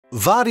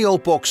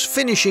Variopox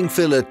Finishing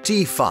Filler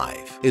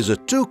T5 is a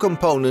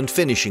two-component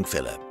finishing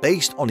filler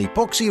based on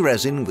epoxy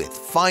resin with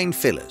fine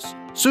fillers,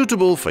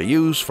 suitable for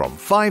use from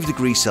 5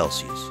 degrees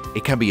Celsius.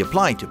 It can be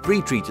applied to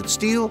pre-treated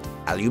steel,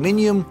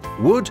 aluminium,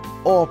 wood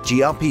or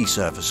GRP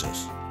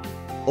surfaces.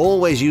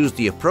 Always use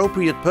the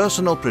appropriate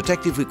personal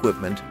protective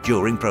equipment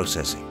during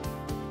processing.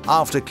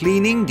 After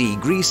cleaning,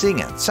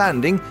 degreasing and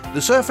sanding,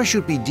 the surface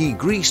should be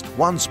degreased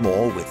once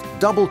more with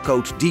double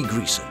coat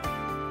degreaser.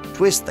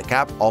 Twist the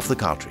cap off the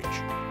cartridge.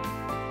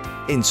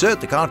 Insert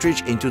the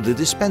cartridge into the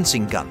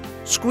dispensing gun.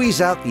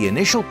 Squeeze out the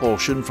initial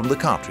portion from the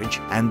cartridge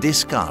and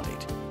discard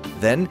it.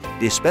 Then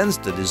dispense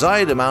the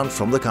desired amount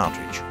from the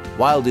cartridge.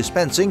 While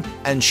dispensing,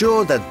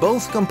 ensure that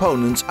both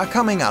components are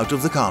coming out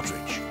of the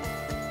cartridge.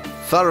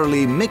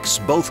 Thoroughly mix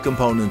both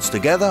components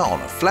together on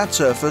a flat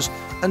surface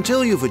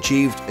until you've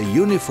achieved a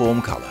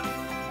uniform color.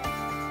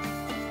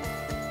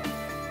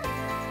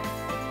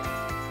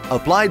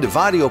 Apply the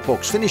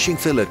Variopox Finishing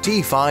Filler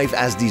T5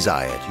 as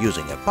desired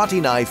using a putty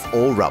knife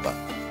or rubber.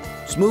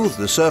 Smooth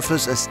the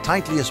surface as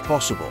tightly as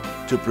possible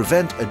to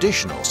prevent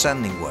additional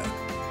sanding work.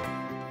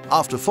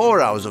 After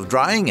 4 hours of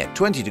drying at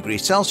 20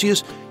 degrees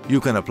Celsius,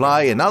 you can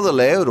apply another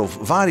layer of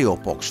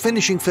Variopox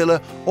Finishing Filler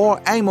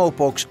or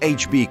Amopox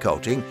HB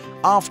coating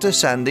after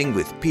sanding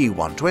with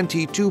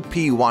P120 to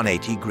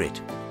P180 grit.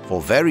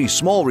 For very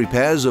small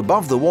repairs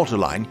above the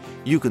waterline,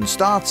 you can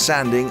start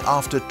sanding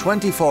after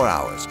 24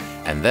 hours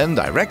and then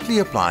directly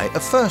apply a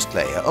first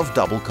layer of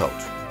double coat.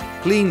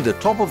 Clean the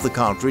top of the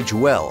cartridge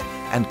well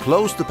and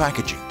close the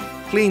packaging.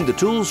 Clean the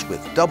tools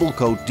with double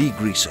coat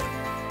degreaser.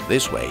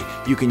 This way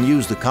you can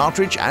use the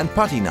cartridge and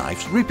putty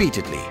knives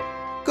repeatedly.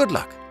 Good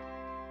luck!